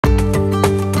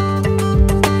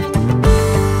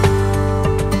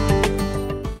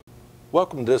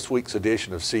Welcome to this week's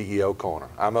edition of CEO Corner.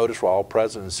 I'm Otis Rawl,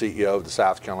 President and CEO of the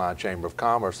South Carolina Chamber of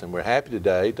Commerce, and we're happy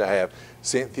today to have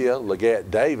Cynthia Legette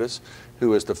Davis,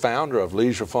 who is the founder of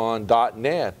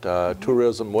LeisureFund.net, a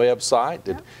tourism website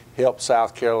that helps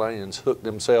South Carolinians hook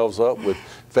themselves up with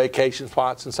vacation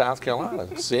spots in South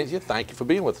Carolina. Cynthia, thank you for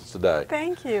being with us today.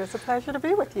 Thank you. It's a pleasure to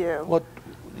be with you. Well,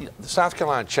 the South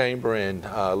Carolina Chamber and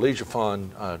Leisure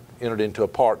Fund entered into a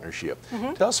partnership.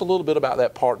 Tell us a little bit about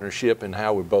that partnership and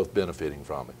how we're both benefiting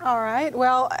from it. All right.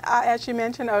 Well, as you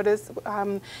mentioned, Otis,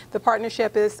 the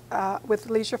partnership is with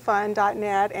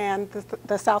LeisureFund.net and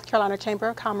the South Carolina Chamber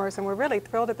of Commerce, and we're really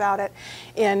thrilled about it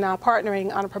in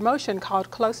partnering on a promotion called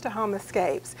Close to Home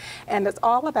Escapes. And it's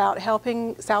all about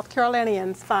helping South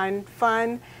Carolinians find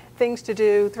fun things to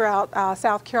do throughout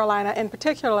South Carolina, in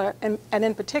particular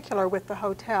with the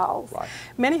hotels. Right.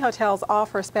 Many hotels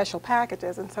offer special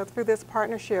packages, and so through this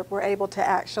partnership we're able to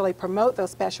actually promote those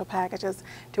special packages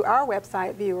to our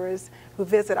website viewers who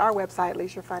visit our website,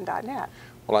 LeisureFund.net.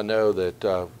 Well, I know that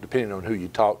depending on who you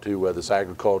talk to, whether it's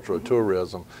agriculture or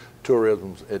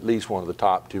tourism's at least one of the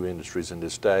top two industries in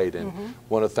this state, and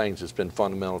one of the things that's been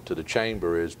fundamental to the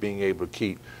Chamber is being able to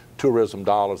keep tourism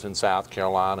dollars in South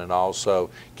Carolina and also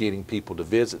getting people to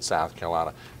visit South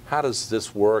Carolina. How does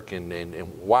this work, and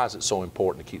why is it so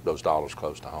important to keep those dollars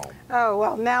close to home? Oh,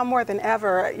 well, now more than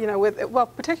ever, you know,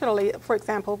 particularly, for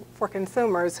example, for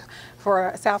consumers,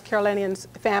 for South Carolinians,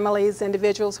 families,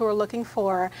 individuals who are looking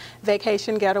for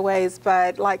vacation getaways,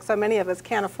 but like so many of us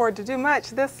can't afford to do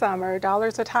much this summer.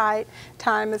 Dollars are tight,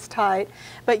 time is tight,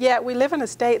 but yet we live in a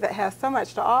state that has so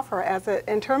much to offer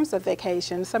in terms of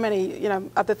vacation. So many, you know,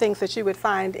 of the things that you would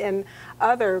find in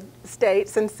other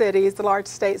states and cities, large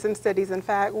states and cities, in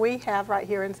fact, we have right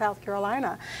here in South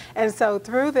Carolina. And so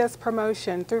through this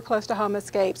promotion, through Close to Home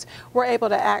Escapes, we're able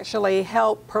to actually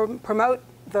help promote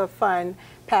the fun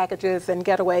packages and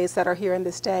getaways that are here in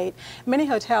the state. Many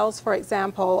hotels, for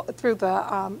example, through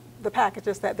the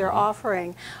packages that they're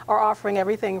offering, are offering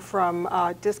everything from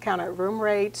discounted room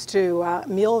rates to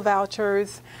meal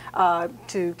vouchers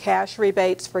to cash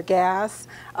rebates for gas,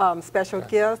 special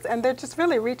gifts, and they're just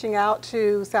really reaching out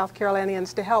to South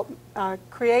Carolinians to help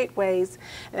create ways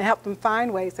and help them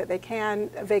find ways that they can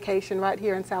vacation right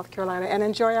here in South Carolina and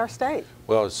enjoy our state.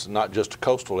 Well, it's not just the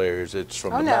coastal areas, it's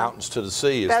from the mountains to the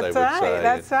sea, as they would say.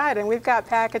 That's right, and we've got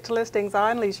package listings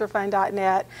on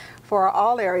LeisureFund.net for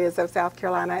all areas of South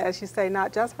Carolina, as you say,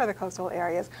 not just for the coastal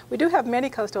areas. We do have many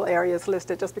coastal areas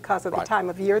listed just because of the time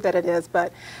of year that it is,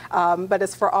 but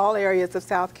it's for all areas of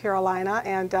South Carolina,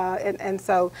 and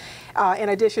so in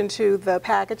addition to the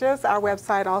packages, our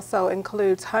website also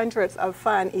includes hundreds of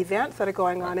fun events that are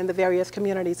going on in the various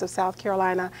communities of South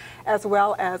Carolina, as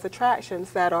well as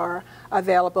attractions that are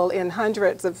available in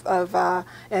hundreds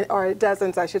or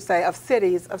dozens, I should say, of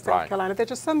cities of South Carolina. There's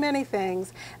just so many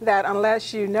things that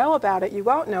unless you know about it, you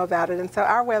won't know about it. And so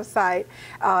our website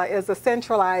is a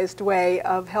centralized way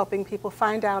of helping people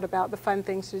find out about the fun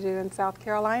things to do in South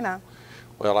Carolina.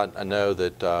 Well, I know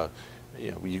that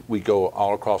you know, we go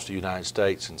all across the United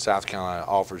States, and South Carolina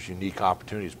offers unique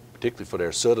opportunities, particularly for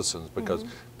their citizens, because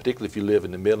particularly if you live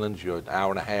in the Midlands, you're an hour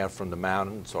and a half from the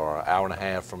mountains or an hour and a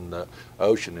half from the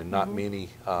ocean, and not many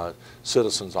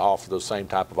citizens offer those same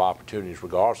type of opportunities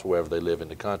regardless of wherever they live in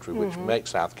the country, which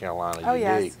makes South Carolina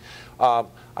unique.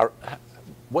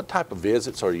 What type of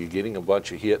visits are you getting? A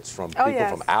bunch of hits from people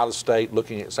from out of state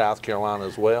looking at South Carolina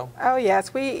as well? Oh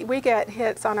yes, we get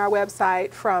hits on our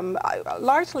website from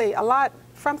largely a lot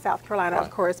from South Carolina, of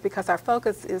course, because our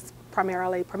focus is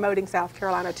primarily promoting South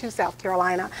Carolina to South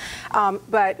Carolina.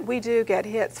 But we do get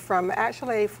hits from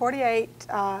actually 48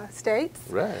 states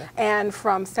and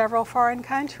from several foreign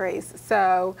countries.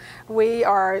 So we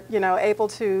are, you know, able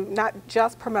to not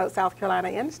just promote South Carolina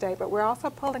in-state, but we're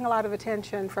also pulling a lot of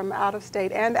attention from out of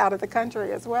state and out of the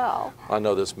country as well. I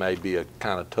know this may be a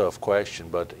kind of tough question,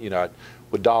 but you know,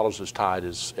 with dollars as tight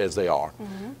as they are,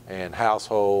 and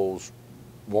households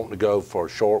wanting to go for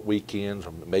short weekends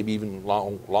or maybe even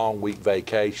long week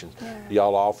vacations. Do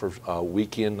y'all offer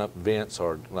weekend events,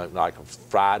 or like a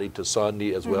Friday to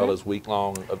Sunday as well as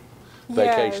week-long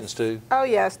vacations too? Oh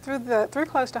yes, through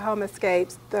Close to Home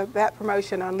Escapes, that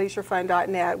promotion on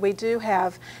LeisureFund.net, we do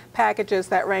have packages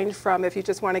that range from, if you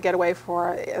just want to get away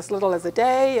for as little as a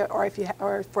day,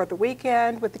 or for the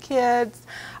weekend with the kids,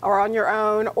 or on your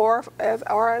own, or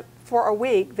for a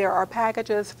week, there are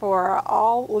packages for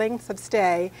all lengths of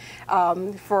stay,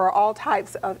 for all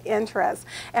types of interests.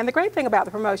 And the great thing about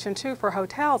the promotion, too, for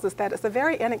hotels is that it's a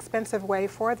very inexpensive way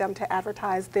for them to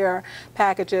advertise their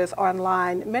packages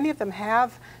online. Many of them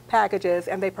have packages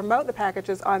and they promote the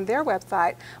packages on their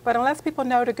website, but unless people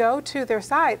know to go to their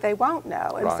site, they won't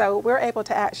know. And so we're able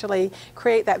to actually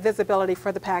create that visibility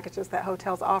for the packages that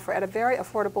hotels offer at a very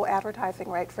affordable advertising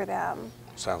rate for them.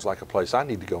 Sounds like a place I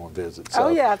need to go and visit. So. Oh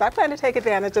yes, I plan to take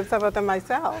advantage of some of them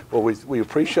myself. Well, we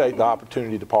appreciate the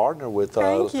opportunity to partner with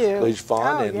Leisure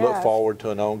Fund and look forward to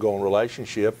an ongoing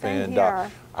relationship. Same and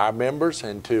our members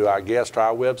and to our guests to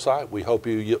our website, we hope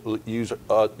you use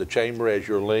the Chamber as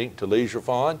your link to Leisure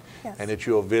Fund, and that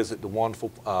you'll visit the wonderful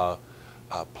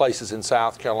places in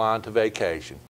South Carolina to vacation.